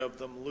of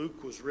them,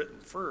 Luke was written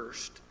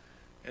first,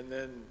 and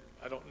then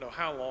I don't know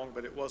how long,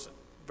 but it wasn't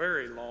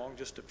very long,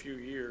 just a few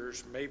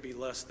years, maybe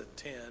less than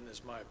 10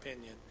 is my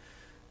opinion,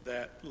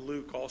 that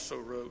Luke also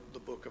wrote the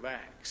book of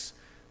Acts.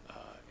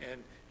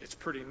 And it's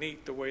pretty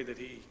neat the way that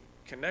he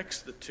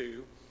connects the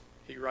two.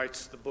 He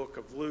writes the book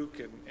of Luke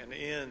and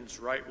ends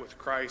right with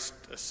Christ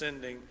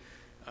ascending,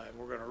 and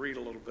we're going to read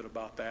a little bit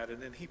about that. And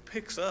then he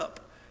picks up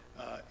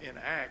in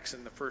Acts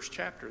in the first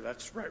chapter.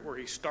 That's right where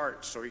he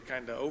starts, so he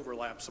kind of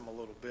overlaps them a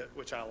little bit,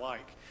 which I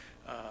like,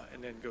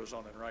 and then goes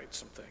on and writes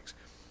some things.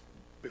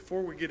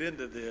 Before we get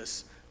into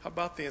this, how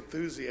about the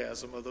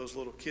enthusiasm of those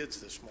little kids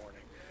this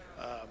morning?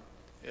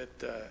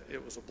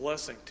 It was a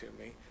blessing to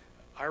me.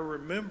 I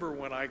remember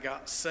when I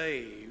got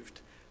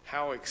saved,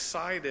 how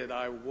excited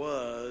I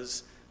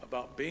was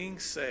about being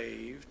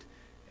saved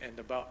and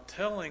about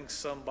telling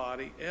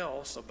somebody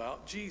else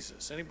about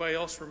Jesus. Anybody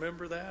else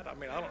remember that? I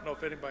mean, I don't know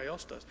if anybody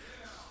else does.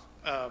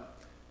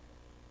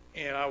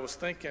 And I was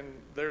thinking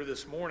there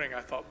this morning,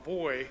 I thought,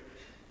 boy,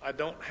 I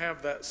don't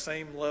have that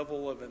same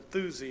level of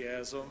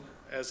enthusiasm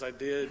as I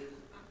did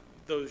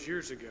those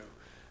years ago.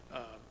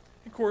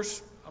 Of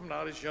course, I'm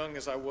not as young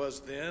as I was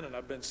then, and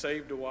I've been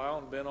saved a while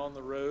and been on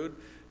the road,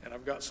 and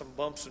I've got some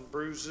bumps and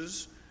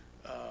bruises.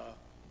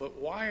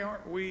 But why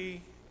aren't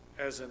we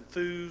as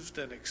enthused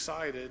and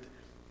excited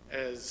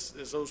as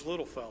those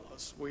little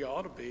fellas? We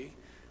ought to be.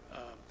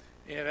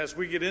 And as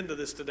we get into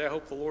this today, I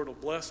hope the Lord will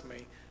bless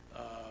me,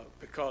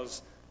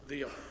 because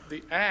the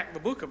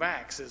book of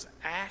Acts is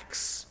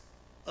Acts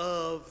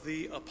of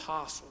the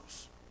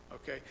Apostles.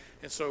 Okay,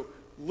 and so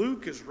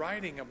Luke is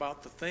writing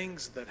about the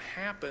things that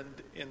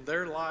happened in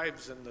their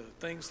lives and the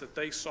things that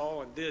they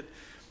saw and did.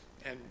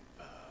 And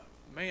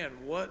man,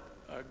 what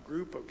a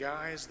group of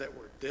guys that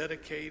were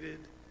dedicated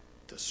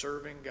to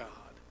serving God.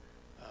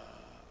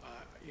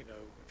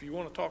 If you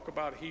want to talk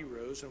about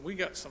heroes, and we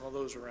got some of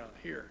those around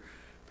here,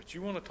 but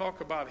you want to talk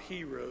about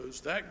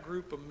heroes, that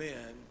group of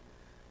men,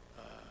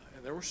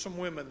 and there were some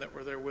women that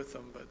were there with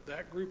them, but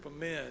that group of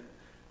men,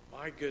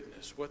 my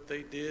goodness, what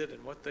they did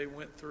and what they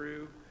went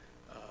through.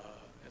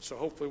 And so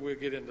hopefully we'll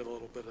get into a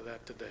little bit of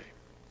that today.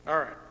 All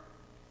right,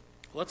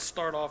 let's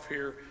start off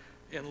here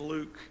in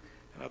Luke.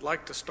 And I'd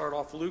like to start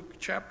off Luke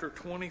chapter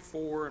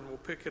 24, and we'll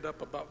pick it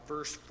up about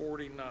verse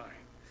 49.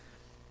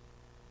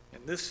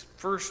 And this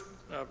first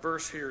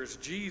verse here is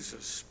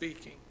Jesus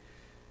speaking.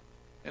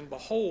 And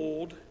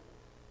behold,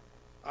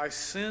 I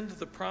send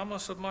the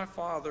promise of my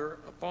Father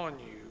upon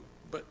you,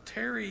 but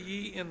tarry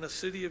ye in the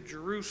city of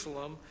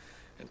Jerusalem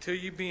until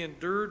ye be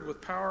endued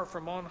with power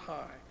from on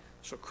high.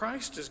 So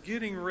Christ is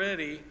getting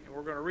ready, and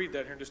we're going to read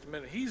that here in just a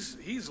minute.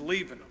 He's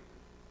leaving them,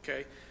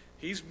 okay?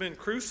 He's been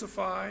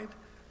crucified,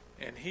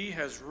 and he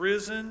has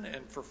risen,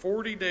 and for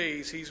 40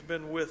 days he's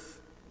been with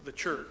the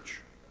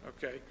church,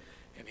 okay?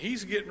 And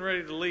he's getting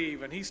ready to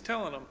leave, and he's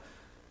telling them,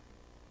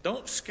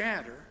 don't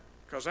scatter,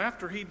 because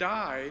after he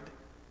died,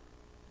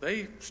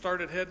 they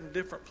started heading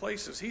different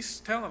places. He's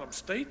telling them,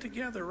 stay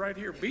together right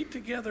here. Be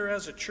together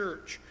as a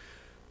church.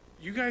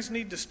 You guys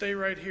need to stay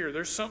right here.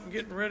 There's something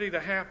getting ready to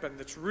happen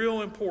that's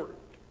real important,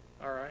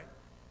 all right?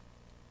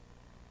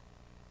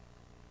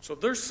 So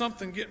there's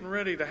something getting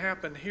ready to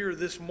happen here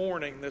this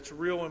morning that's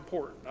real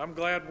important. I'm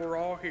glad we're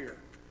all here,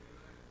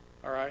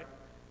 all right?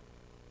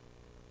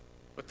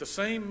 But the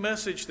same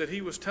message that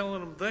he was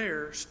telling them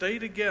there, stay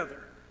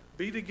together,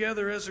 be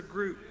together as a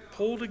group,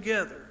 pull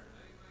together,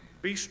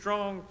 be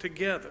strong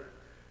together.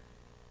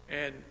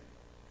 And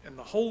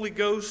the Holy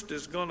Ghost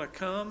is going to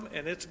come,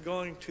 and it's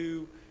going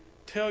to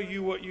tell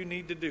you what you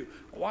need to do.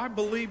 Well, I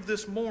believe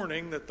this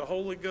morning that the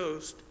Holy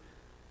Ghost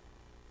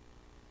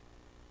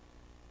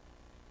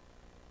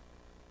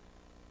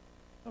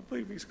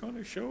he's going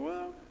to show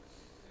up.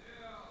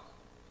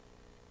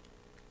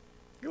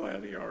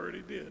 Glad he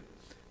already did.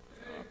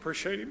 I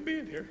appreciate him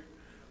being here.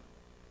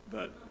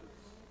 But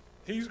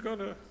he's going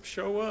to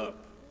show up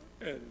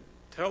and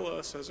tell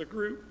us as a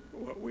group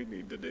what we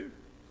need to do.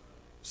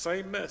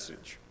 Same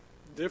message.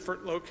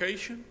 Different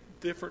location,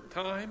 different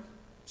time,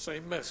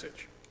 same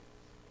message.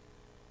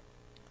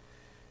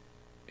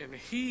 And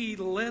he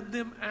led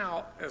them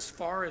out as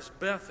far as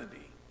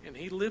Bethany, and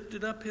he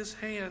lifted up his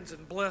hands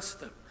and blessed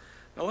them.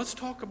 Now let's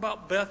talk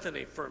about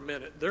Bethany for a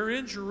minute. They're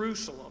in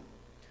Jerusalem.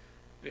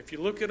 If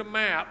you look at a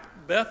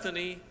map,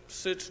 Bethany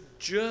sits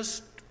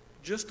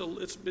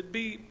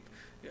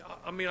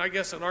I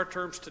guess in our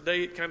terms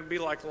today, it kind of be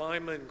like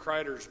Lima and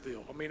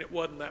Cridersville. I mean, it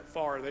wasn't that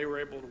far. They were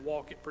able to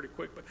walk it pretty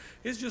quick, but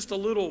it's just a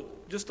little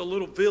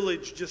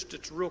village,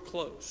 it's real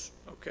close,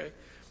 okay?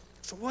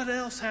 So what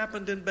else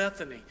happened in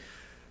Bethany?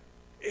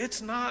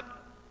 It's not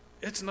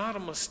a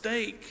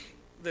mistake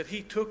that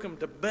he took them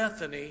to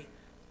Bethany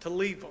to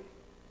leave them,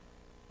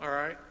 all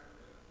right?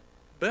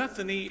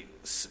 Bethany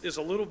is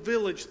a little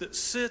village that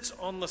sits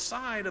on the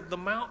side of the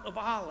Mount of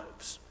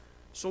Olives.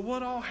 So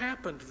what all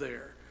happened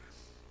there?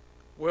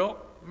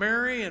 Well,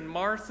 Mary and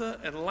Martha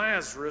and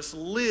Lazarus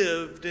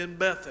lived in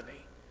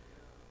Bethany.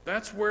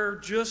 That's where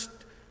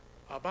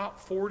about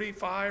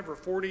 45 or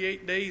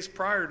 48 days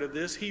prior to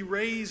this, he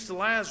raised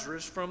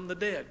Lazarus from the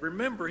dead.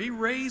 Remember, he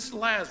raised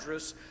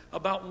Lazarus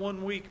about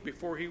 1 week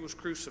before he was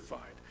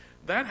crucified.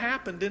 That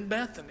happened in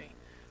Bethany.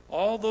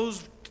 All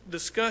those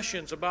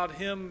discussions about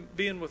him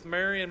being with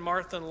Mary and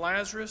Martha and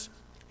Lazarus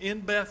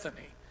in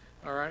Bethany.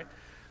 All right.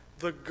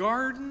 The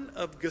Garden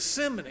of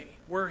Gethsemane,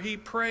 where he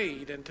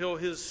prayed until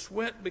his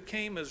sweat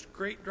became as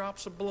great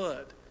drops of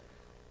blood.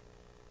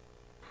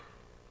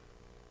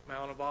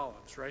 Mount of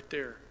Olives, right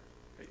there.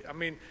 I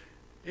mean,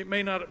 it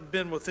may not have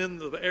been within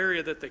the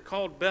area that they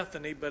called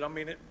Bethany, but I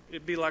mean,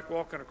 it'd be like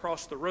walking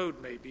across the road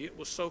maybe. It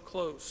was so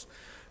close.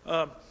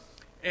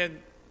 And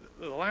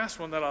the last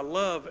one that I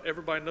love,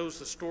 everybody knows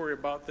the story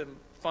about them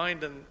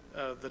finding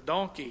the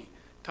donkey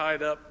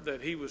tied up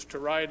that he was to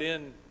ride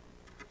in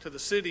to the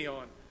city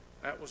on.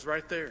 That was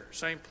right there,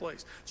 same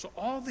place. So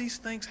all these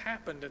things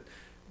happened,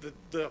 and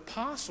the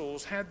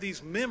apostles had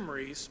these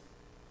memories,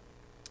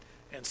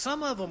 and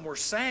some of them were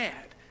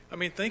sad. I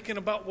mean, thinking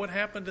about what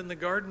happened in the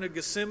Garden of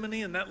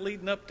Gethsemane and that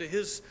leading up to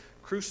his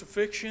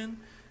crucifixion,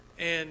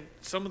 and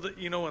some of the,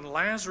 and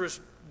Lazarus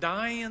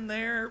dying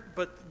there,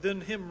 but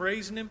then him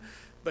raising him.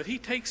 But he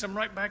takes them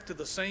right back to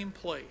the same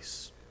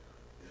place.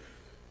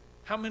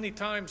 How many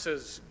times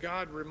has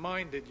God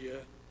reminded you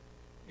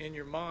in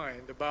your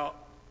mind about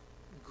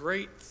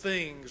great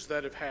things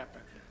that have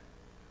happened?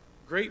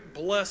 Great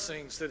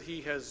blessings that he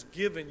has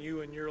given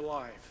you in your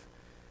life.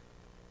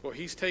 Well,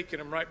 he's taking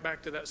them right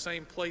back to that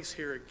same place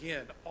here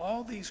again.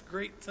 All these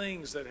great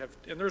things that have,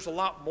 and there's a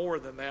lot more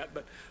than that,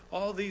 but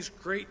all these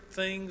great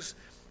things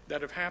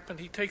that have happened,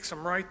 he takes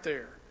them right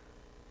there.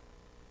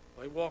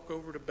 They walk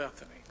over to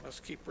Bethany. Let's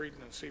keep reading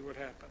and see what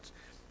happens.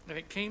 And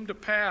it came to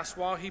pass,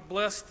 while he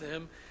blessed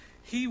them,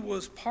 he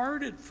was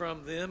parted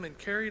from them and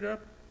carried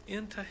up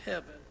into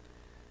heaven.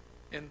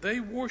 And they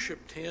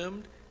worshipped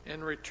him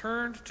and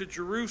returned to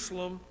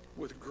Jerusalem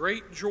with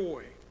great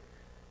joy.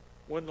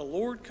 When the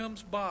Lord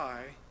comes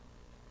by,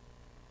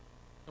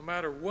 no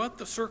matter what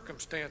the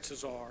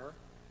circumstances are,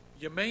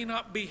 you may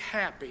not be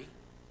happy,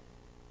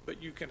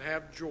 but you can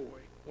have joy.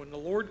 When the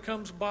Lord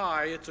comes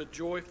by, it's a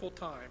joyful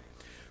time.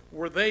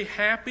 Were they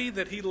happy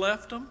that he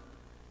left them?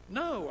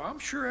 No, I'm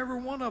sure every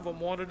one of them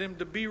wanted him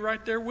to be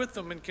right there with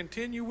them and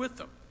continue with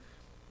them.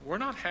 We're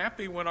not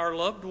happy when our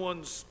loved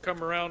ones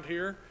come around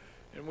here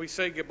and we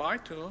say goodbye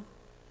to them,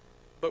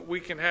 but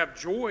we can have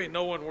joy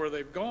knowing where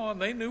they've gone.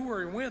 They knew where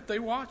he went. They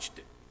watched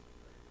it.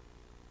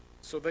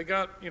 So they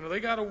got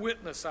a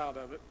witness out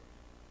of it.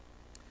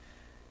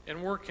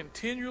 And we're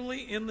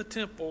continually in the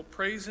temple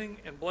praising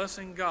and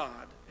blessing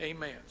God.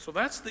 Amen. So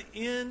that's the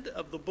end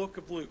of the book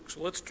of Luke.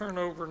 So let's turn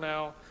over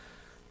now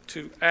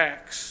to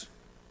Acts.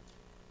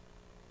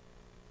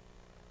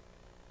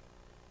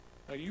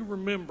 Now you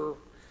remember,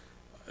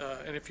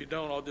 and if you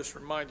don't, I'll just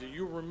remind you,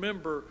 you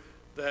remember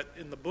that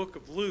in the book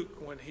of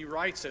Luke, when he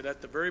writes it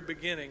at the very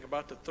beginning,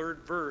 about the 3rd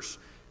verse,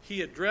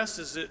 he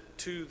addresses it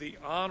to the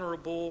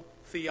honorable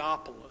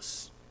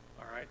Theophilus.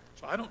 All right?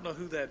 So I don't know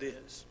who that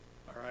is.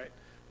 All right?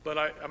 But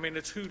I mean,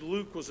 it's who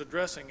Luke was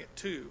addressing it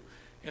to.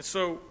 And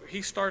so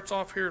he starts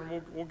off here,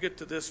 and we'll get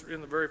to this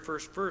in the very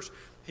first verse.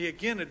 He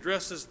again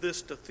addresses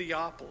this to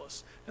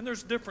Theophilus. And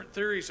there's different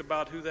theories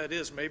about who that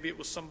is. Maybe it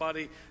was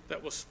somebody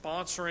that was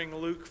sponsoring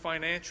Luke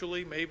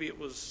financially. Maybe it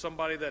was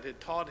somebody that had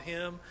taught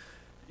him.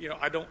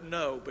 I don't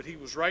know. But he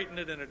was writing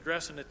it and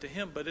addressing it to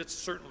him. But it's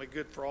certainly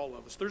good for all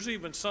of us. There's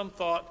even some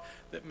thought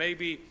that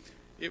maybe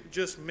it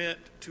just meant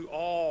to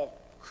all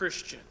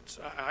Christians.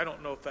 I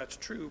don't know if that's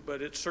true,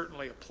 but it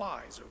certainly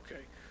applies,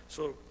 okay?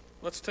 So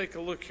let's take a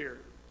look here.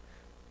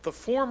 The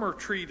former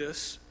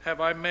treatise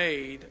have I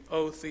made,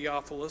 O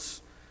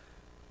Theophilus,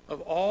 of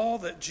all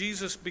that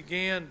Jesus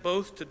began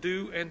both to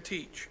do and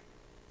teach.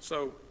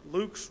 So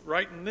Luke's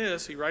writing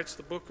this. He writes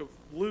the book of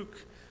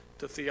Luke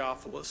to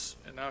Theophilus,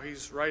 and now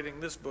he's writing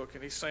this book,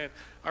 and he's saying,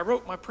 I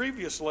wrote my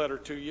previous letter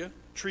to you,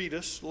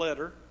 treatise,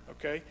 letter,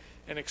 okay,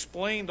 and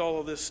explained all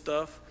of this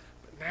stuff,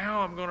 but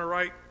now I'm going to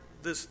write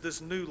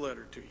this new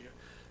letter to you.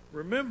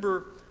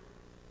 Remember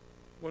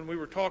when we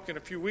were talking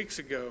a few weeks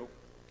ago,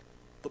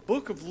 the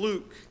book of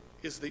Luke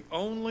is the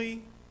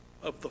only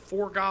of the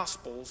 4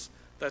 Gospels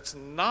that's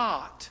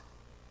not,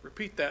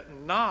 repeat that,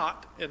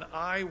 not an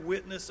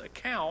eyewitness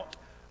account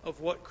of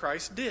what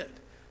Christ did.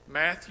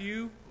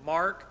 Matthew,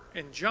 Mark,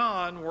 and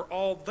John were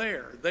all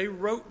there. They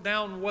wrote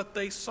down what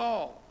they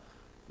saw.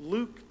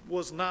 Luke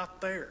was not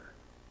there.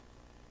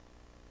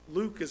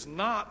 Luke is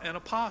not an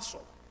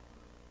apostle.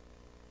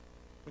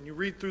 When you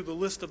read through the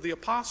list of the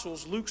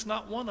apostles, Luke's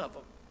not one of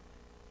them.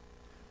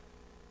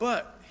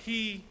 But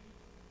he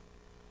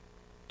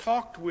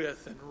talked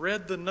with and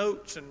read the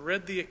notes and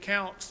read the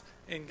accounts,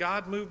 and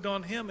God moved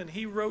on him, and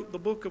he wrote the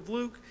book of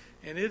Luke,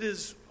 and it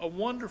is a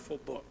wonderful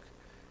book.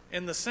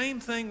 And the same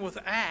thing with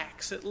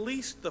Acts, at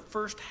least the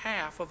first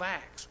half of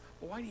Acts.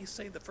 Well, why do you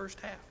say the first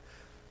half?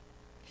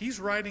 He's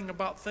writing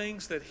about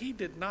things that he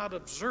did not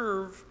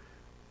observe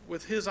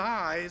with his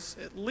eyes,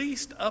 at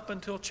least up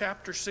until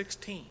chapter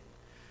 16.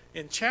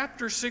 In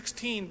chapter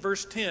 16,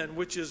 verse 10,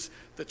 which is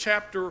the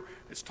chapter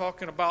it's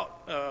talking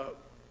about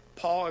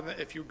Paul, and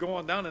if you go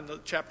on down into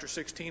chapter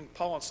 16,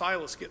 Paul and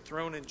Silas get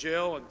thrown in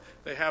jail, and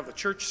they have a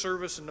church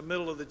service in the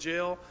middle of the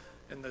jail,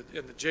 and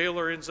the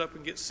jailer ends up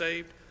and gets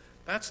saved.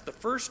 That's the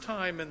first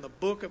time in the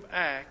book of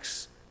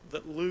Acts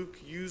that Luke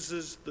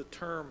uses the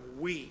term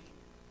we.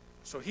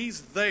 So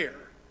he's there.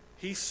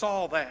 He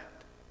saw that.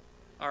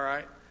 All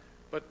right?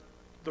 But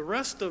the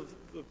rest of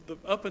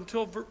up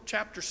until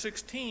chapter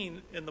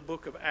 16 in the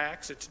book of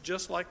Acts, it's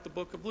just like the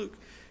book of Luke.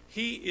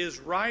 He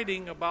is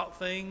writing about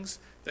things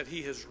that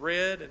he has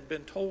read and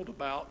been told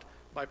about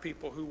by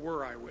people who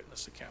were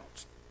eyewitness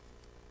accounts.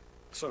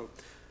 So,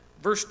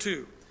 verse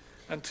 2,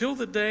 until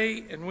the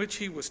day in which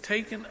he was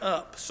taken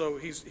up. So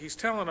he's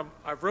telling them,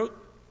 I wrote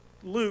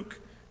Luke,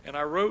 and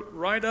I wrote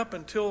right up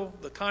until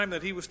the time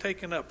that he was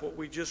taken up, what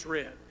we just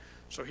read.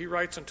 So he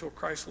writes until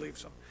Christ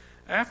leaves him.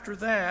 After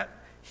that,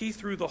 he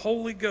through the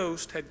Holy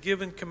Ghost had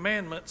given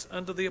commandments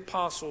unto the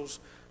apostles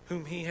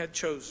whom he had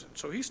chosen.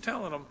 So he's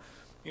telling them,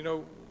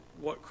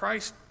 what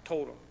Christ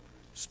told them.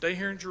 Stay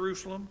here in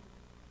Jerusalem.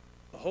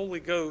 The Holy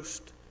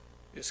Ghost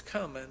is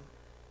coming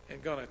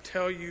and going to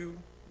tell you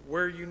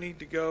where you need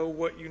to go,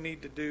 what you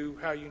need to do,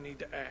 how you need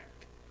to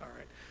act. All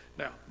right.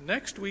 Now,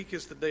 next week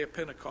is the day of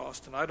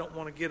Pentecost, and I don't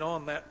want to get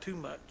on that too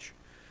much.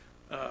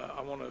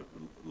 I want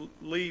to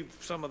leave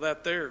some of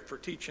that there for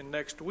teaching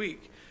next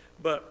week.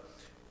 But,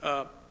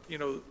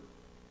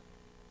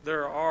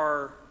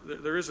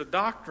 there is a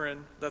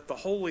doctrine that the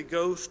Holy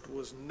Ghost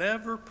was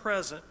never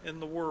present in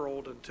the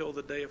world until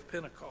the day of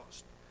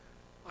Pentecost.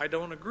 I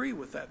don't agree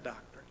with that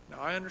doctrine. Now,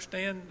 I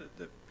understand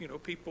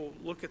that people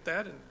look at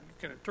that and you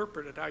can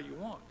interpret it how you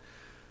want.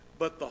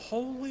 But the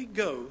Holy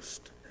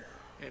Ghost,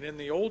 and in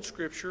the Old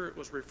Scripture it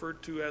was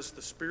referred to as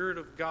the Spirit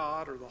of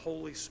God or the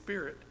Holy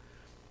Spirit,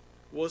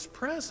 was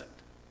present.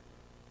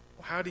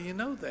 Well, how do you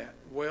know that?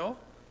 Well,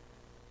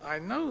 I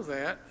know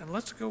that, and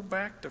let's go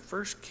back to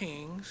 1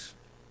 Kings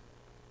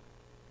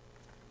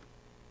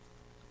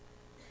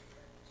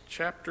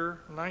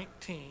chapter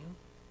 19.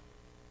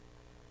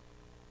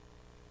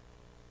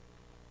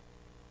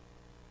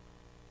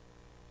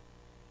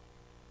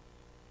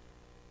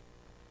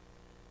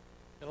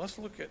 And let's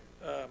look at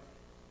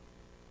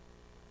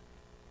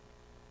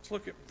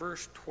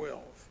verse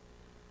 12.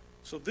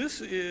 So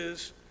this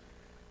is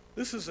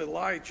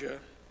Elijah,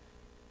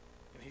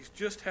 and he's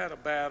just had a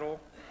battle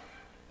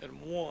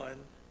and won,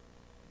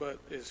 but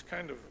is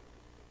kind of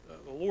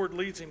the Lord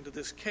leads him to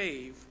this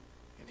cave,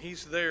 and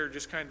he's there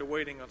just kind of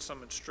waiting on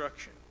some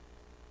instruction.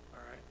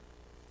 All right.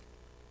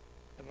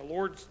 And the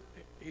Lord's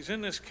he's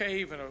in this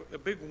cave, and a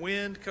big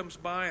wind comes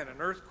by, and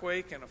an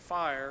earthquake and a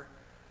fire,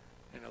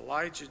 and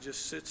Elijah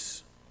just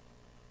sits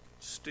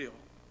still.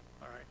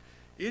 All right.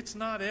 It's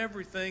not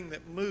everything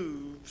that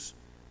moves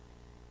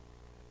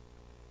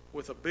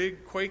with a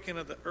big quaking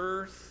of the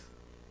earth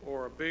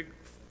or a big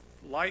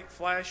light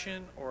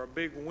flashing or a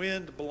big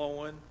wind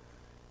blowing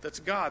that's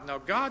God. Now,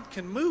 God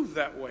can move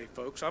that way,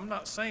 folks. I'm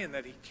not saying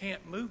that he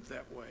can't move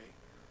that way.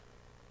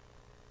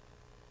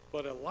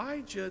 But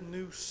Elijah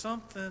knew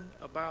something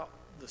about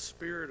the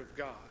Spirit of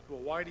God. Well,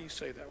 why do you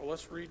say that? Well,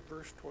 let's read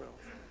verse 12.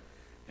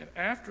 And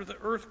after the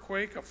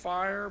earthquake, a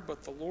fire,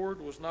 but the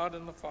Lord was not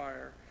in the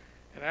fire.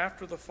 And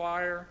after the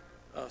fire,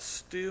 a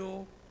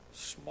still,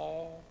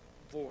 small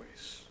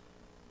voice.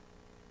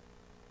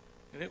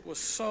 And it was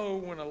so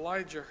when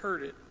Elijah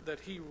heard it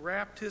that he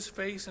wrapped his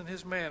face in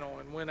his mantle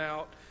and went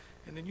out.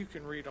 And then you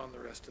can read on the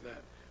rest of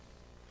that.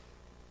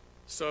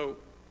 So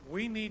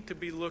we need to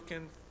be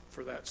looking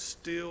for that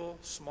still,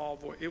 small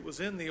voice. It was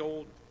in the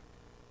old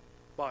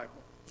Bible,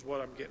 is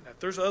what I'm getting at.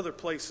 There's other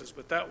places,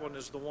 but that one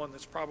is the one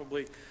that's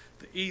probably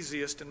the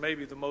easiest and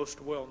maybe the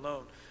most well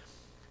known.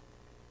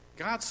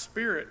 God's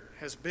Spirit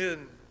has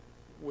been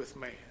with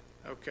man.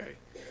 Okay.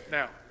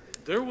 Now,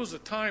 there was a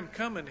time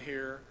coming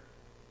here,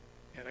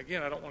 and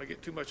again, I don't want to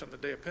get too much on the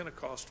day of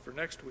Pentecost for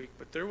next week,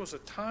 but there was a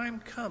time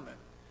coming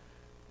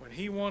when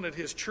he wanted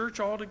his church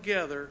all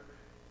together,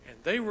 and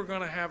they were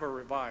going to have a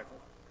revival.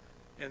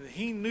 And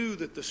he knew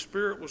that the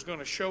Spirit was going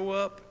to show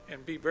up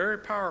and be very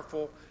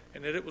powerful,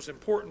 and that it was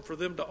important for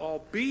them to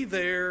all be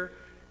there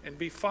and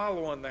be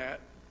following that.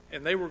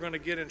 And they were going to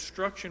get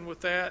instruction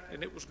with that,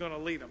 and it was going to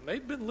lead them.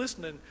 They'd been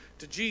listening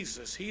to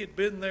Jesus. He had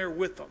been there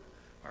with them.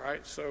 All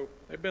right, so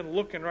they've been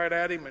looking right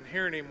at him and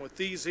hearing him with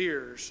these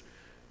ears,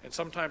 and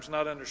sometimes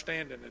not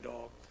understanding it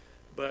all.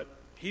 But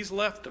he's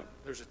left them.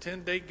 There's a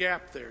 10-day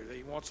gap there that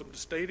he wants them to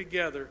stay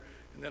together.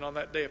 And then on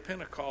that day of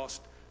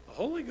Pentecost, the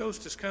Holy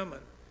Ghost is coming,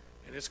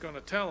 and it's going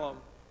to tell them,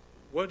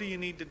 what do you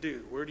need to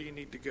do? Where do you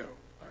need to go?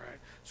 All right.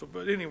 So,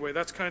 but anyway,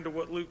 that's kind of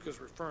what Luke is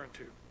referring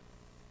to.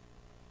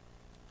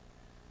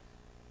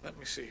 Let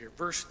me see here.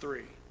 Verse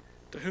 3.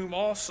 To whom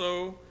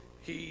also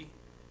he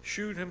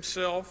shewed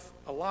himself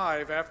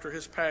alive after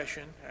his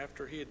passion,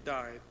 after he had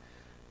died,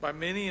 by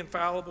many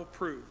infallible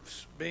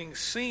proofs, being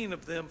seen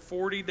of them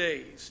 40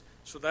 days.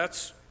 So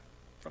that's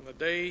from the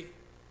day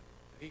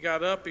he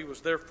got up, he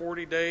was there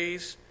 40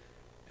 days.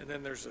 And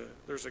then there's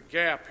a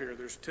gap here.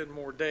 There's 10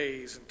 more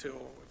days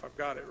until, if I've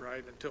got it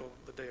right, until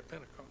the day of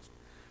Pentecost.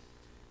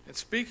 And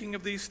speaking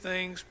of these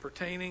things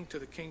pertaining to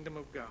the kingdom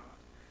of God.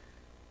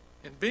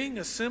 And being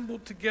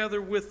assembled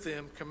together with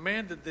them,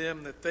 commanded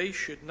them that they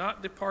should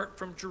not depart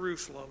from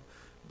Jerusalem,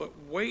 but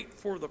wait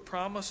for the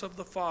promise of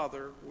the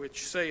Father,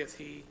 which saith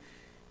he,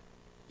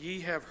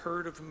 Ye have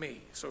heard of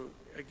me. So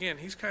again,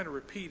 he's kind of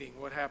repeating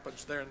what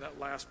happens there in that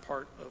last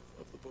part of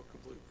the book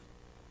of Luke.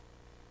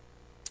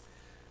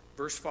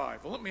 Verse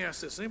 5. Well, let me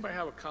ask this. Anybody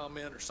have a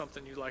comment or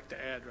something you'd like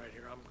to add right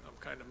here? I'm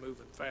kind of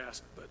moving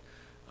fast, but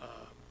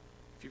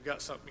if you've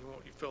got something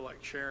you feel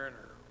like sharing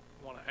or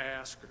want to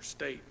ask or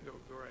state, go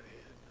right ahead.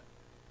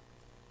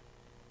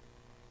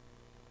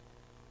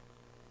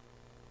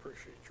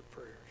 Appreciate your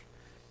prayers.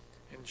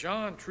 And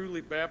John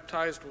truly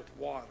baptized with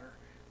water,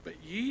 but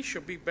ye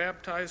shall be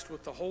baptized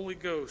with the Holy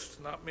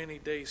Ghost not many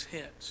days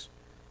hence.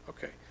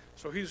 Okay,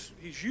 so he's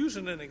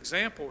using an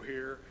example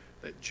here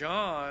that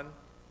John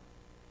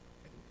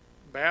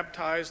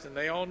baptized, and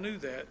they all knew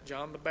that,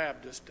 John the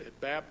Baptist had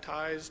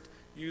baptized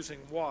using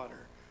water.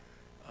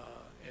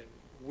 And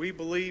we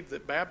believe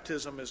that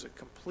baptism is a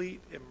complete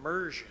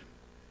immersion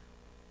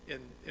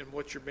in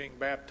what you're being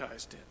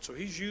baptized in. So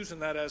he's using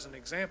that as an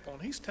example,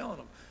 and he's telling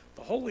them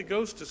the Holy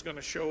Ghost is going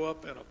to show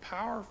up in a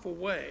powerful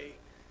way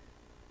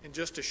in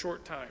just a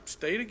short time.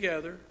 Stay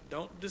together.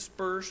 Don't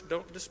disperse.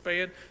 Don't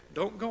disband.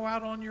 Don't go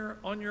out on your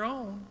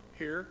own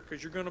here,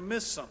 because you're going to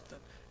miss something,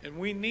 and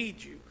we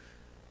need you.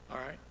 All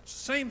right.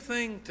 Same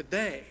thing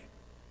today.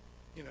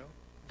 You know,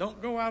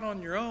 don't go out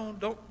on your own.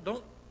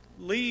 Don't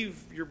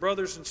leave your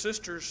brothers and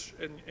sisters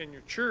in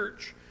your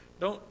church.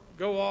 Don't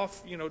go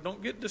off. You know,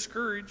 don't get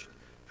discouraged.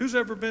 Who's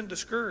ever been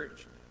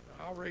discouraged?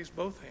 I'll raise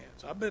both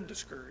hands. I've been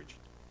discouraged.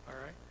 All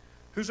right.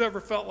 Who's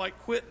ever felt like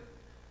quitting?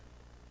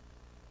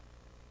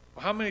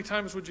 Well, how many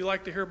times would you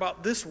like to hear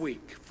about this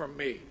week from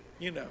me?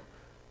 You know.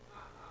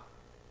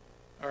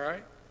 All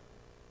right.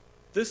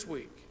 This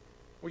week.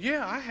 Well,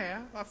 yeah, I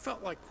have. I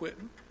felt like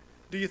quitting.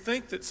 Do you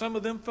think that some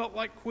of them felt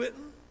like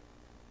quitting?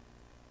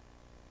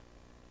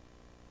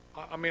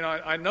 I mean,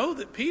 I know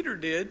that Peter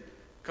did,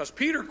 because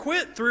Peter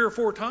quit 3 or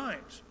 4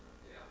 times.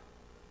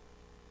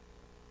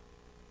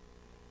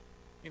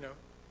 You know,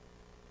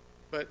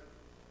 but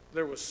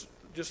there was,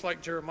 just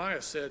like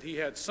Jeremiah said, he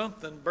had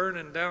something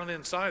burning down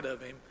inside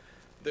of him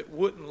that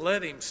wouldn't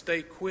let him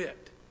stay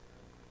quit.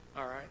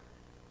 All right.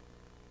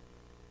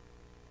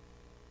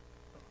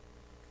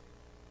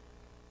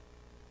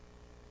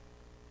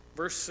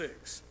 Verse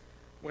 6.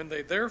 When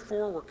they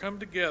therefore were come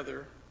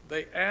together,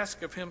 they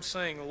asked of him,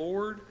 saying,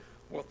 Lord,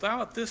 wilt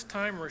thou at this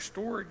time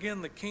restore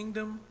again the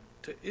kingdom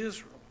to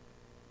Israel?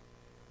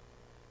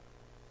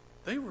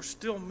 They were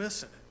still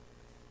missing it.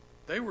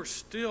 They were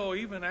still,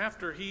 even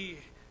after he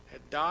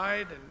had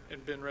died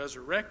and been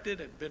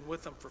resurrected and been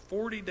with them for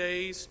 40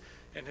 days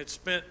and had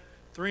spent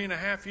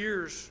 3.5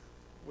 years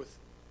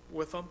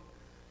with them,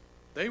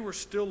 they were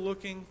still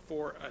looking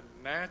for a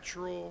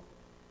natural,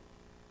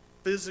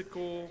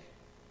 physical,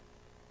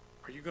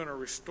 are you going to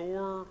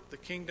restore the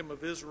kingdom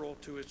of Israel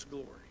to its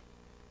glory?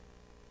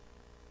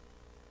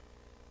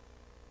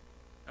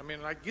 I mean,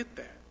 I get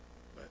that,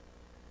 but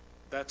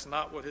that's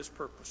not what his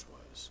purpose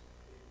was.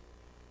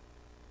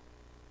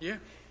 Yeah.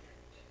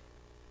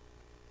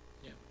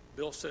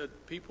 Bill said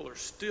people are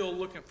still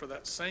looking for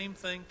that same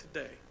thing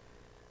today.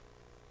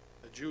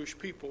 The Jewish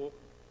people,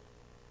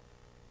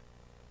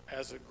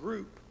 as a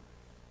group,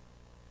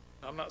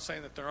 I'm not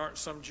saying that there aren't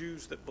some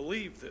Jews that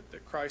believe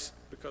that Christ,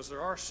 because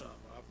there are some.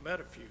 I've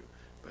met a few,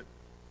 but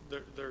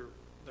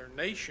their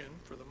nation,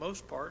 for the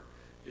most part,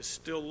 is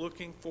still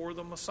looking for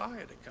the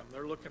Messiah to come.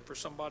 They're looking for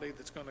somebody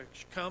that's going to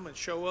come and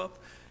show up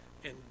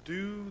and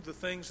do the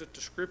things that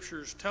the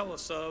Scriptures tell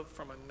us of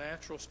from a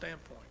natural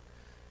standpoint.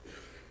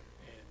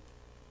 And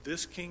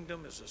this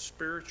kingdom is a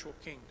spiritual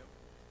kingdom,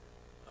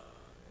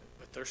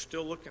 but they're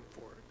still looking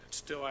for it and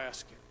still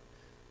asking.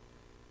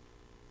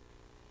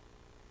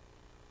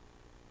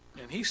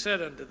 And he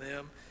said unto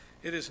them,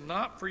 It is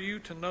not for you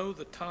to know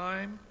the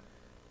time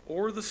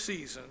or the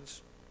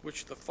seasons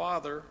which the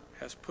Father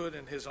has put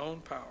in his own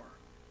power.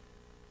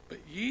 But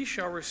ye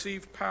shall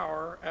receive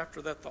power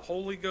after that the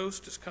Holy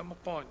Ghost is come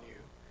upon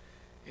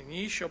you, and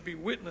ye shall be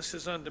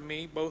witnesses unto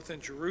me both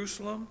in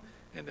Jerusalem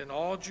and in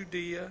all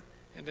Judea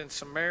and in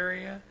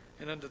Samaria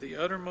and unto the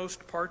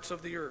uttermost parts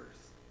of the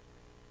earth.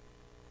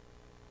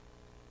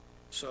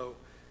 So,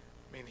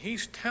 I mean,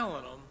 he's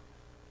telling them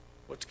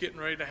what's getting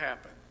ready to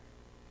happen.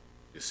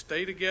 Just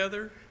stay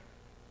together,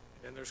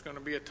 and then there's going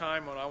to be a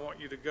time when I want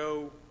you to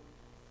go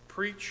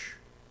preach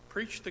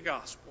the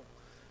gospel.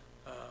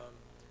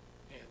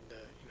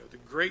 The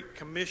Great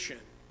Commission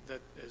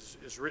that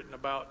is written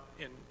about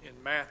in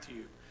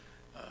Matthew.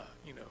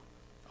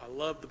 I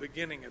love the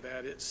beginning of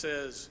that. It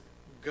says,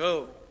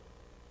 go.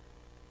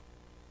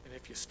 And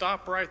if you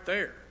stop right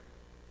there,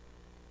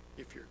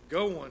 if you're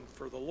going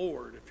for the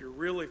Lord, if you're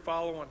really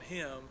following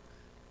him,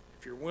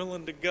 if you're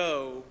willing to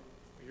go,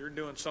 you're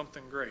doing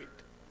something great.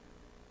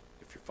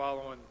 If you're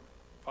following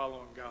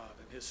God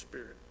and his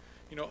Spirit.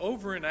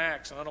 Over in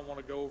Acts, and I don't want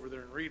to go over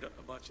there and read a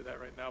bunch of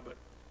that right now, but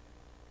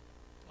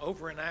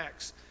over in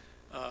Acts,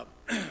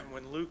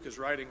 when Luke is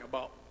writing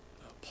about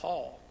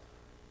Paul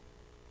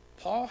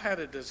had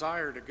a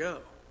desire to go.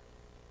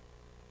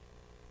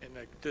 And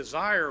the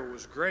desire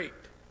was great.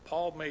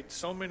 Paul made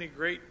so many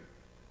great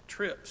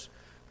trips.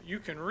 You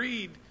can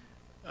read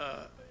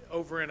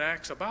over in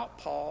Acts about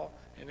Paul,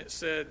 and it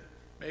said,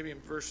 maybe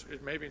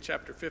in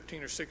chapter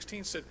 15 or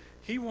 16, said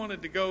he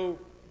wanted to go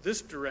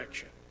this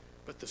direction,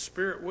 but the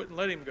Spirit wouldn't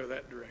let him go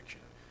that direction.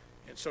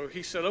 And so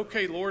he said,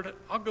 okay, Lord,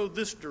 I'll go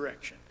this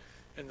direction.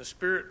 And the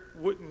Spirit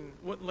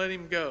wouldn't let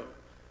him go.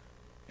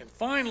 And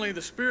finally,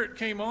 the Spirit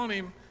came on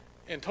him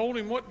and told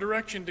him what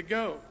direction to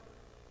go.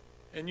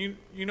 And you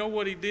know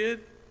what he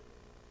did?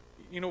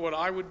 You know what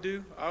I would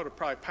do? I would have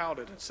probably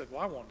pouted and said,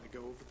 well, I wanted to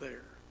go over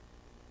there.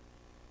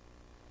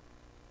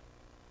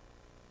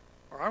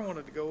 Or I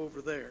wanted to go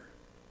over there.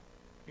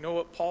 You know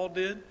what Paul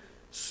did?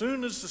 As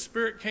soon as the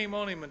Spirit came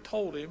on him and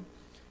told him,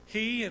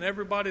 he and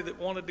everybody that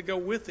wanted to go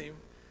with him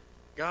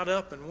got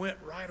up and went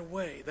right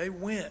away. They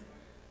went.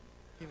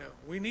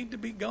 We need to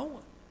be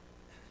going.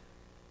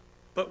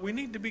 But we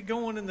need to be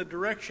going in the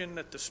direction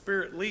that the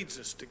Spirit leads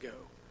us to go.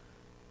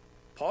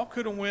 Paul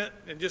could have went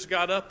and just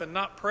got up and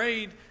not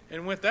prayed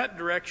and went that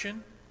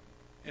direction,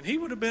 and he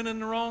would have been in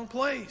the wrong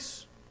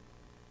place.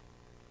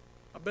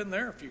 I've been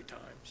there a few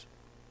times.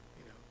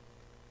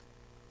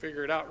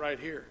 Figure it out right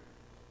here.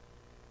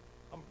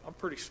 I'm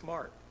pretty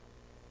smart.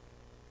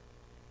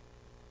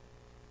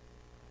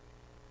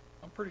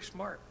 I'm pretty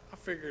smart. I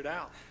figure it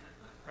out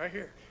right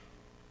here.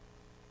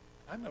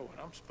 I know what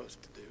I'm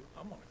supposed to do.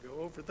 I'm going to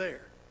go over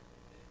there.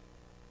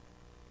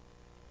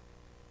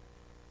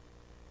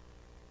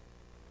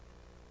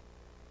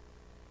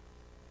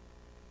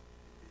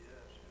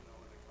 Yes, in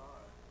the car,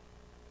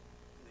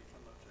 and they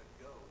come up and said,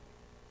 go.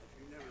 If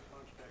you never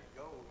punched that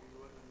go,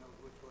 you wouldn't know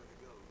which way to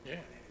go.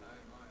 Yeah.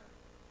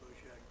 Push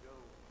that go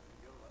and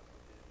go up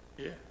with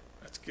it. Yeah,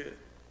 that's good.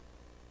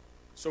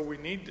 So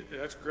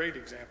that's a great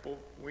example.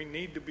 We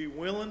need to be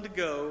willing to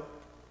go,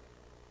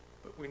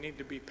 but we need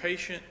to be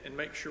patient and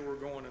make sure we're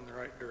going in the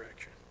right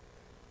direction.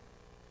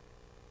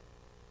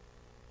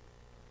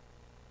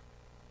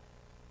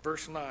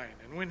 Verse 9,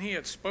 and when he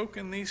had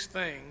spoken these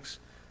things,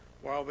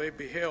 while they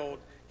beheld,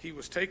 he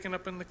was taken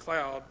up in the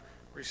cloud,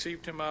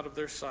 received him out of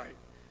their sight.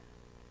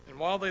 And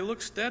while they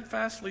looked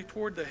steadfastly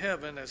toward the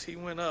heaven as he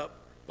went up,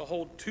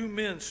 behold, 2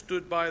 men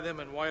stood by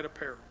them in white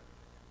apparel.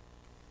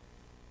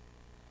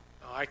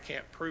 Now, I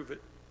can't prove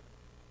it,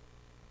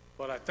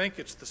 but I think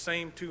it's the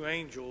same 2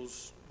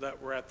 angels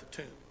that were at the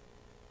tomb.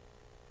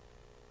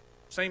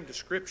 Same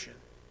description,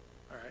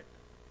 all right?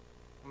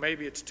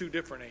 Maybe it's 2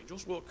 different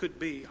angels. Well, it could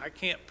be. I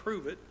can't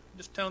prove it. I'm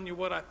just telling you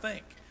what I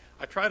think.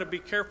 I try to be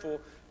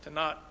careful to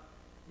not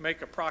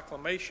make a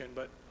proclamation,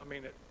 but,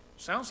 it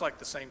sounds like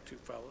the same 2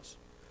 fellas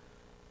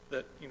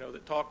that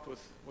talked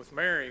with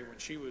Mary when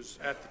she was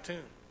at the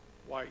tomb.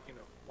 Why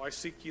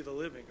seek ye the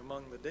living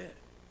among the dead?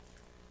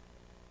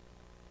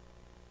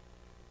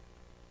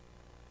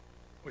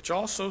 Which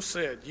also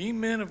said, ye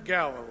men of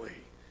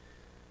Galilee,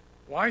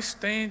 why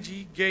stand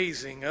ye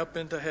gazing up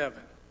into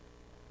heaven?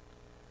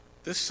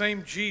 This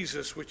same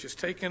Jesus which is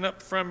taken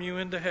up from you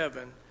into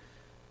heaven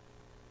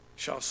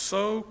shall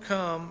so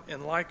come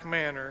in like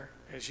manner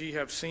as ye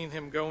have seen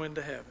him go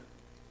into heaven.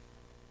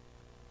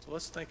 So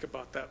let's think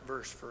about that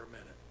verse for a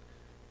minute.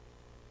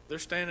 They're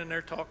standing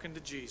there talking to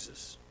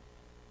Jesus.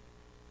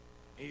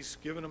 He's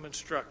giving them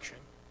instruction.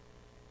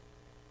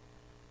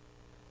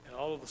 And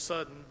all of a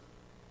sudden,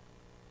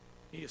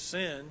 he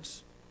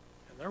ascends,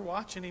 and they're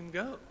watching him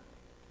go.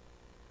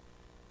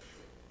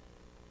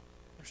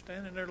 They're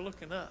standing there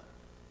looking up.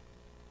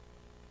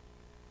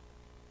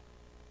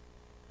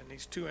 And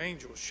these 2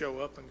 angels show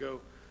up and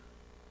go,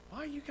 why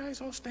are you guys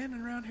all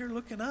standing around here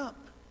looking up?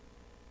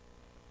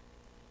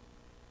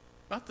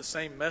 About the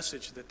same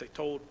message that they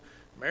told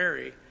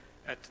Mary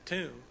at the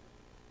tomb.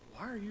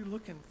 Why are you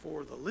looking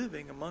for the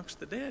living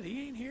amongst the dead?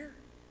 He ain't here.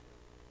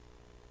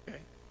 Okay,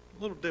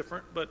 a little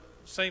different, but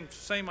same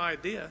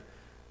idea.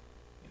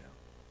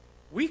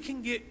 We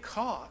can get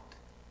caught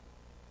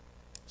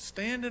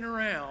standing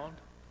around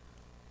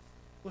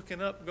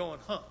looking up going,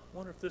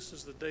 wonder if this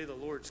is the day the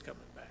Lord's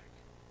coming back.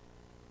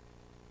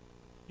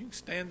 You can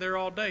stand there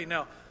all day.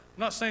 Now, I'm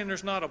not saying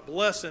there's not a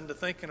blessing to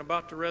thinking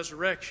about the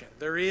resurrection.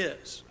 There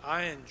is.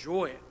 I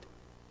enjoy it.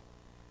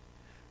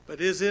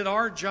 But is it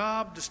our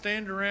job to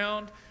stand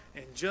around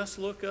and just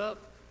look up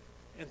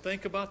and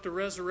think about the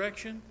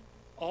resurrection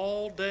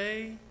all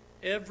day,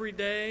 every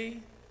day?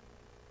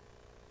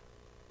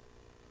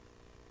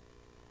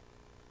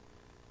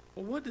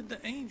 Well, what did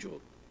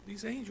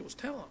these angels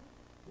tell him?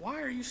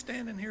 Why are you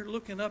standing here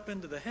looking up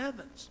into the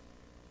heavens?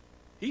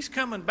 He's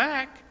coming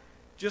back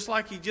just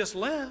like he just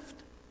left.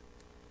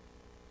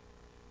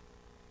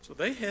 So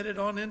they headed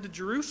on into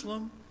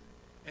Jerusalem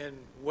and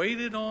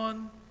waited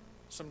on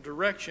some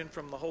direction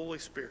from the Holy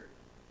Spirit.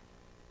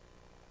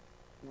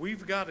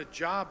 We've got a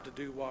job to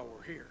do while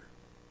we're here.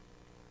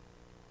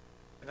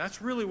 And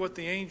that's really what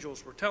the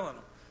angels were telling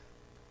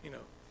them.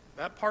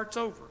 That part's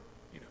over.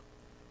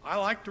 I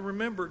like to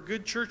remember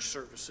good church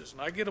services, and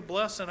I get a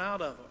blessing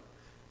out of them.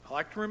 I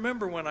like to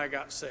remember when I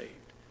got saved.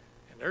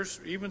 And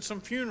there's even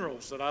some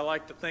funerals that I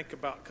like to think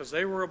about because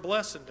they were a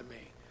blessing to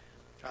me.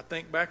 I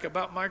think back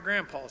about my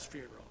grandpa's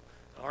funeral.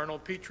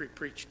 Arnold Petrie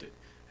preached it,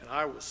 and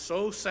I was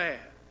so sad.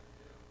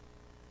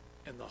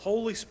 And the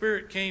Holy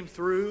Spirit came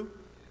through,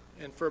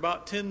 and for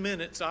about 10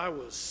 minutes, I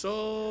was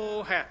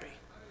so happy.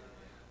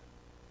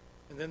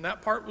 And then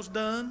that part was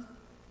done,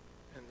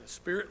 and the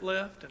Spirit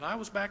left, and I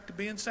was back to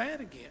being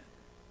sad again.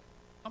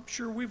 I'm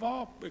sure we've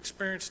all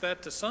experienced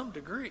that to some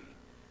degree.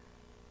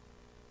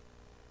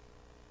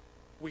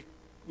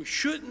 We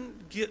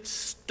shouldn't get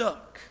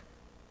stuck.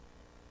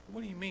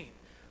 What do you mean?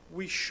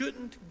 We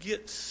shouldn't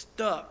get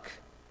stuck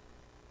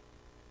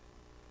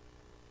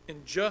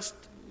in just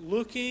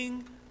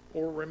looking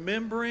or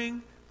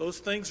remembering. Those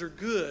things are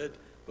good,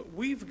 but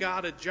we've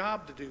got a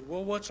job to do.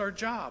 Well, what's our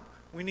job?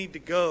 We need to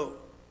go.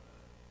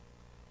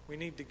 We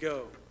need to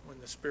go when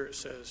the Spirit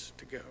says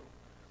to go.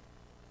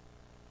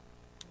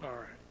 All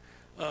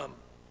right.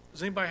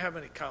 Does anybody have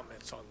any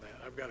comments on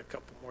that? I've got a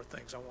couple more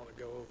things I want to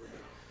go over.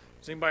 But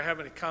does anybody have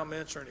any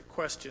comments or any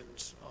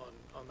questions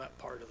on that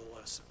part of the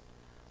lesson?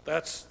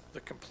 That's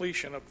the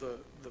completion of the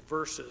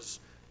verses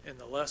in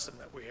the lesson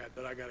that we had,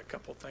 but I got a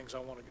couple of things I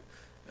want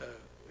to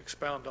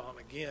expound on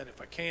again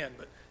if I can.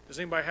 But does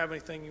anybody have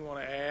anything you want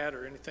to add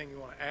or anything you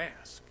want to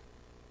ask?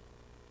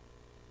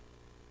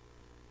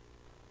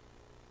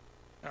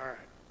 All right.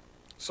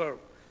 So,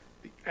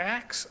 the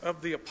Acts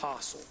of the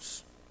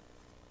Apostles.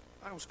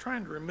 I was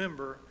trying to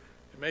remember,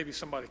 and maybe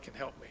somebody can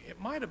help me. It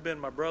might have been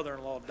my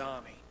brother-in-law,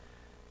 Donnie,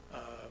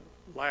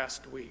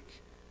 last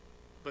week.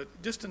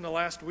 But just in the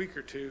last week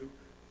or two,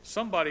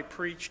 somebody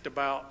preached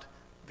about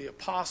the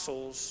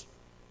apostles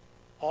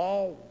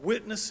all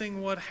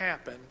witnessing what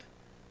happened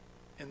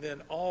and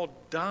then all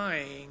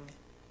dying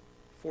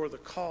for the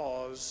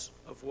cause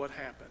of what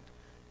happened.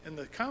 And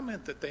the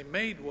comment that they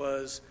made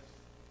was,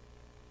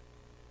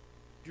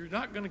 you're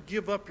not going to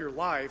give up your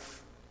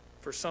life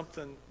for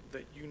something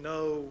that you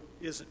know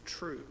isn't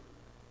true.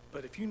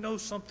 But if you know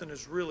something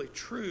is really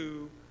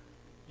true,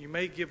 you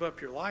may give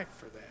up your life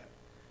for that.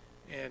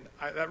 And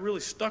that really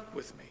stuck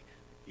with me.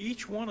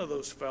 Each one of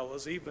those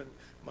fellas, even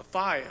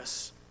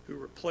Matthias, who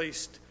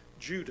replaced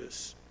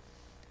Judas,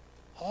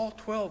 all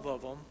 12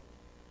 of them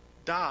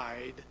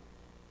died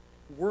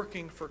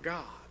working for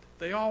God.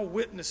 They all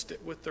witnessed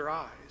it with their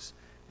eyes.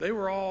 They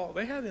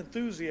had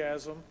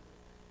enthusiasm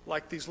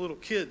like these little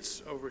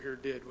kids over here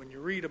did when you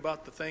read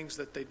about the things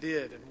that they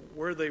did and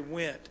where they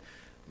went.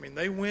 I mean,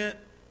 they went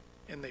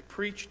and they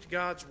preached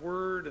God's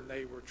word and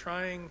they were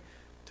trying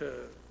to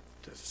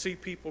see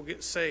people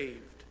get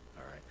saved.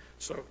 All right.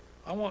 So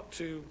I want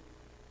to,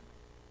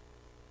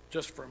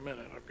 just for a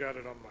minute, I've got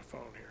it on my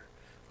phone here.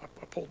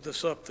 I pulled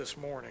this up this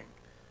morning.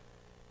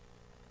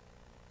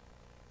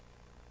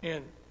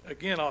 And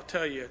again, I'll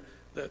tell you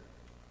that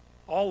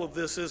all of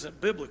this isn't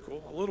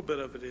biblical. A little bit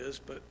of it is,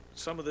 but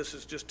some of this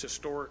is just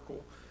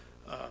historical.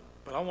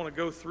 But I want to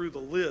go through the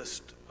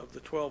list of the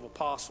 12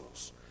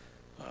 apostles.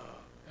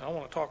 And I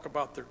want to talk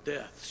about their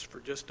deaths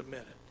for just a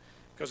minute,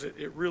 because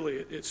it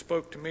really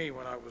spoke to me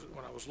when I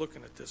was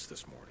looking at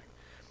this morning.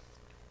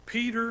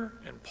 Peter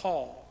and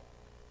Paul,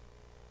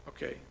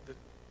 okay,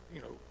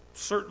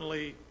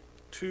 certainly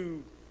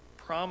two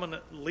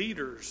prominent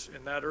leaders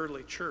in that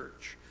early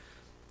church,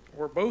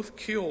 were both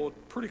killed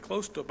pretty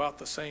close to about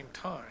the same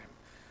time.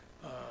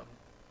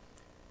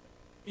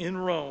 In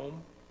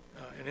Rome,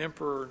 and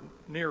Emperor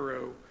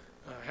Nero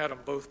had them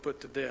both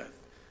put to death.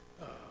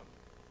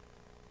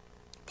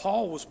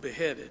 Paul was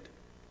beheaded,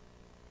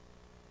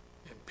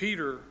 and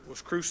Peter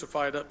was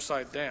crucified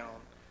upside down,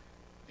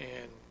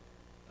 and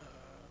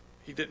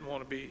he didn't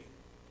want to be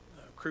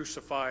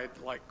crucified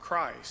like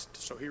Christ,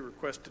 so he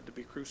requested to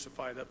be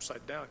crucified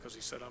upside down because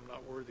he said, I'm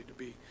not worthy to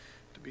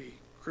be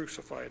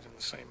crucified in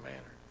the same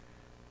manner.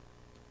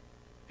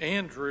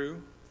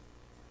 Andrew,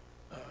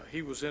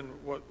 he was in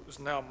what is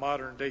now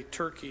modern-day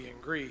Turkey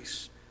and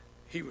Greece.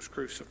 He was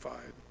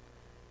crucified.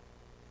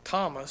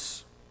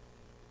 Thomas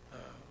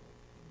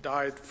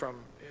died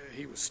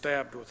he was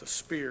stabbed with a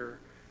spear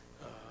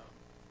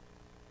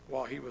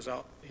while he was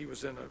out. He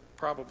was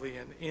probably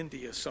in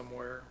India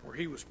somewhere where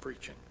he was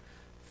preaching.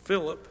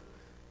 Philip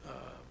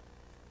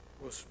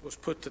was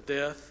put to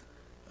death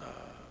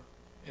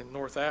in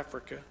North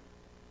Africa.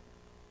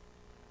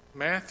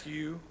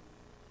 Matthew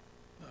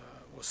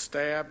was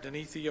stabbed in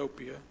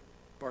Ethiopia.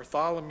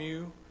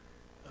 Bartholomew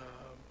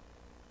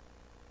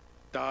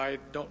died,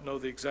 don't know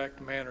the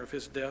exact manner of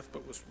his death,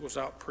 but was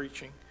out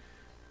preaching.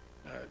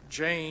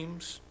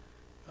 James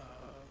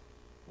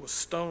was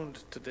stoned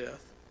to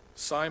death.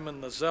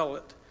 Simon the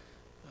Zealot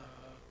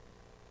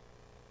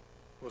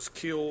was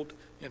killed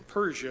in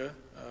Persia,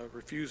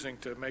 refusing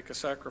to make a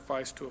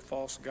sacrifice to a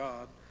false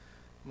god.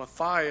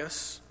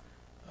 Matthias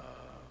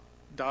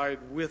died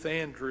with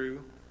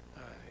Andrew.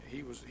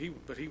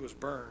 But he was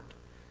burned.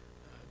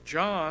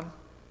 John,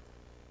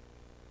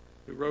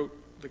 who wrote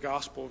the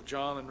Gospel of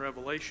John and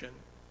Revelation,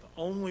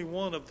 the only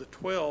one of the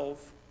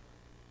 12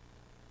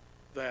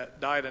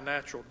 that died a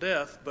natural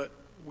death, but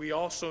we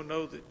also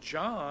know that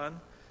John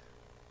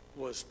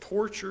was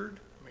tortured.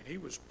 I mean, he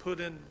was put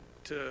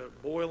into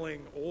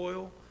boiling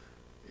oil.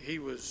 He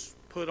was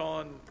put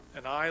on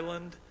an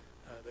island.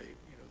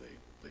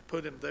 They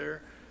put him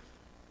there.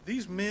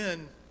 These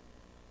men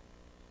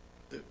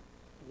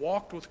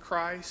walked with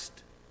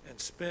Christ and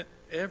spent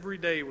every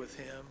day with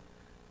him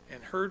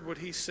and heard what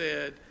he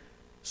said,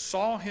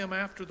 saw him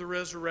after the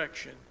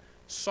resurrection,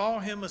 saw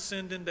him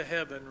ascend into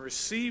heaven,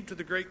 received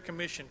the Great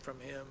Commission from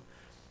him,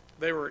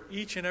 they were,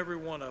 each and every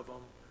one of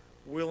them,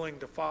 willing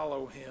to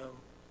follow him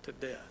to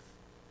death.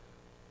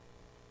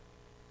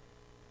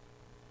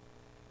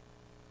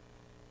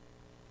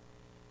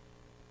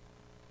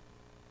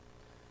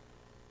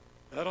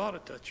 That ought to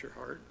touch your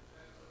heart.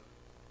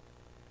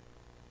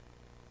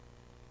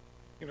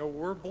 You know,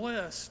 we're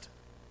blessed.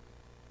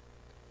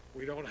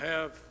 We don't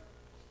have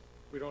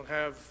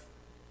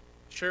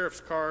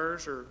sheriff's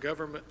cars or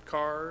government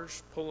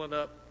cars pulling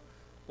up,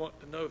 wanting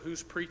to know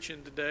who's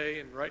preaching today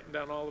and writing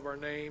down all of our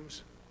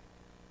names,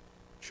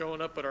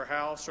 showing up at our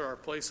house or our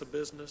place of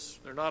business.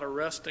 They're not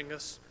arresting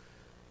us,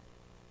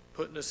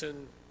 putting us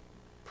in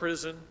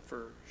prison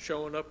for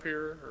showing up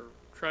here or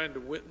trying to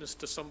witness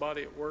to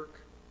somebody at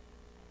work.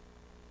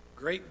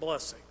 Great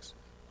blessings.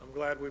 I'm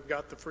glad we've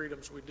got the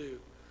freedoms we do.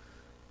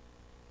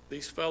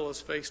 These fellows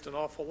faced an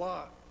awful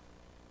lot.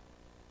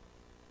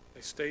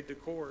 They stayed the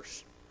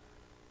course.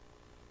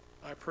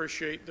 I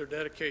appreciate their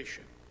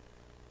dedication.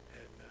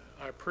 And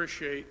I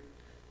appreciate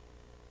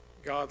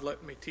God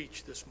letting me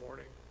teach this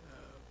morning.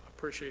 I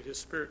appreciate His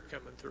Spirit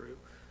coming through.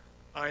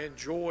 I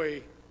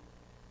enjoy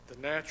the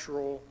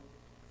natural,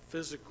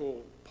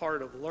 physical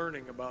part of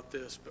learning about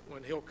this, but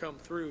when He'll come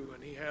through,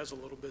 and He has a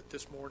little bit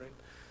this morning,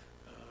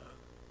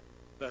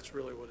 that's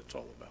really what it's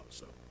all about.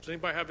 So, does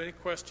anybody have any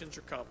questions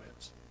or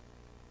comments?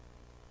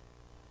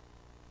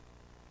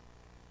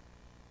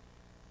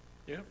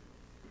 Yeah?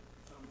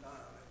 Sometime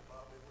it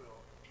probably will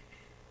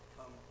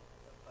come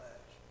to pass.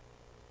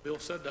 Bill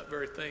said that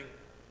very thing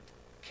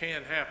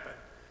can happen.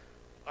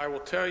 I will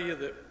tell you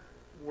that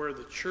where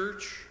the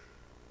church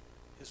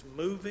is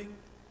moving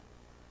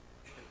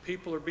and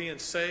people are being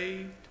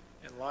saved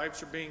and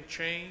lives are being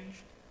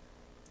changed,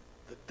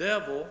 the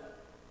devil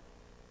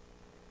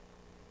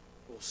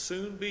will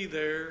soon be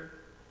there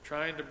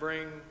trying to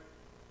bring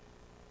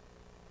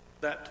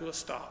that to a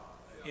stop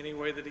any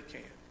way that he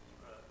can.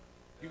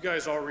 You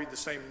guys all read the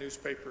same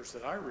newspapers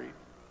that I read.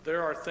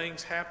 There are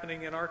things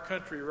happening in our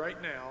country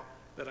right now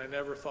that I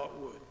never thought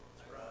would.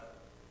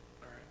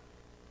 All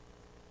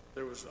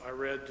right. I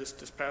read just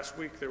this past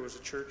week, there was a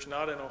church,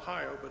 not in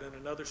Ohio, but in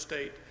another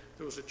state,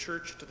 there was a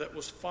church that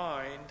was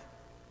fined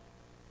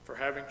for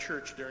having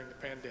church during the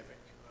pandemic.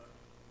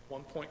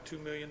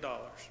 $1.2 million.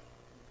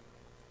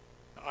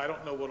 I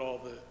don't know what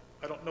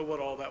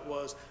all that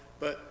was,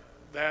 but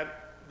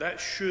that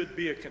should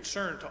be a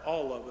concern to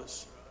all of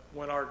us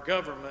when our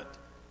government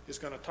is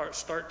going to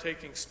start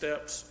taking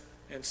steps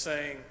and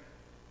saying,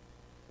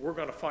 we're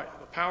going to fight.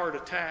 The power to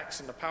tax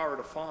and the power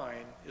to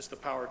fine is the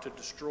power to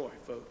destroy,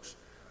 folks.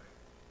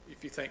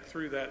 If you think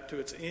through that to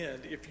its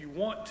end, if you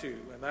want to,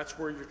 and that's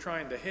where you're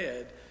trying to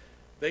head,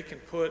 they can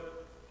put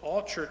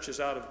all churches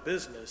out of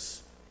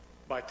business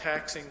by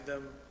taxing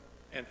them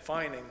and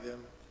fining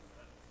them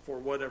for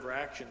whatever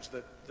actions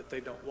that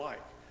they don't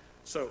like.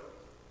 So,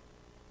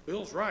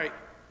 Bill's right.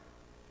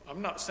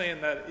 I'm not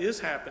saying that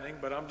is happening,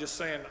 but I'm just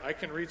saying I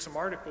can read some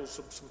articles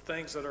of some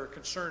things that are a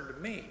concern to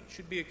me. It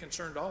should be a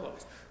concern to all of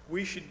us.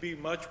 We should be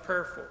much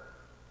prayerful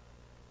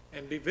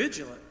and be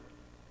vigilant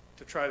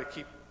to try to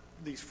keep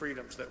these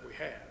freedoms that we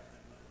have.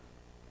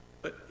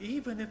 But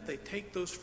even if they take those